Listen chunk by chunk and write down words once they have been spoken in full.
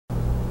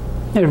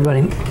Hey everybody,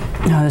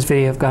 in this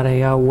video I've got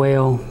a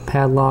whale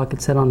padlock.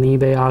 It said on the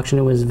eBay auction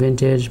it was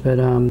vintage, but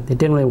it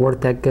didn't really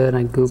work that good.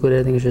 I googled it,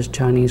 I think it's just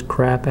Chinese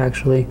crap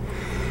actually.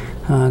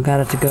 Got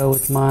it to go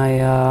with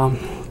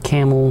my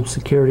camel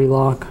security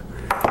lock.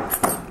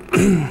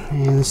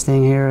 And this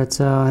thing here,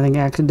 it's I think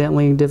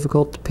accidentally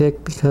difficult to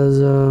pick because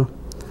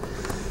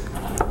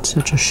it's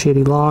such a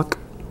shitty lock.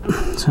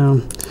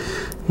 So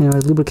anyway, I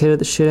lubricated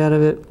the shit out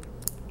of it,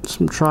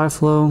 some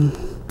tri-flow.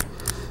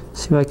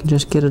 See if I can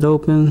just get it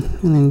open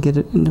and then get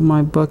it into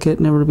my bucket,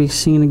 never to be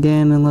seen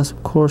again, unless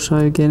of course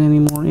I get any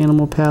more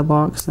animal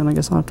padlocks. Then I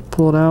guess I'll have to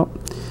pull it out.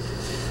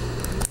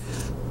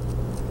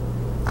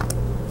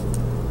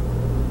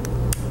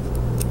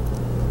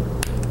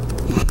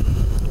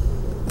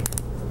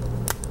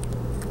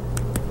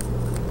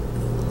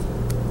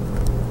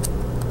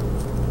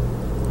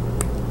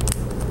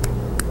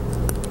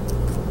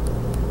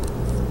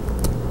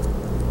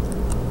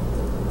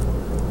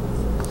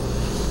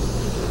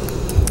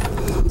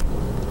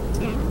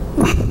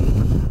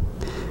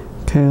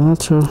 Okay,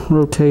 that's a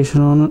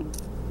rotation on it.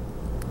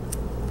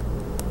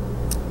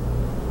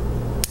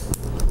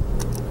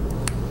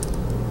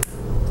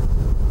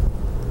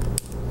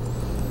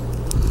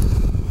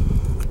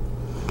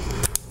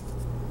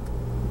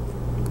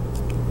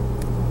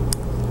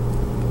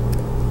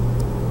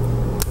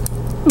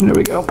 There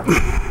we go.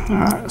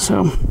 Alright,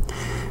 so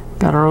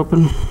got her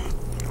open.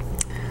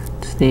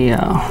 It's the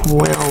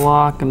whale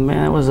lock, and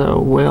man, it was a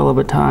whale of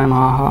a time.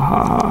 Ha ha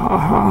ha ha ha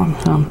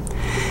ha.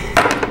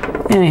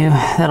 So anywho,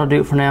 that'll do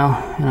it for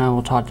now, and I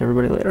will talk to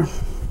everybody later.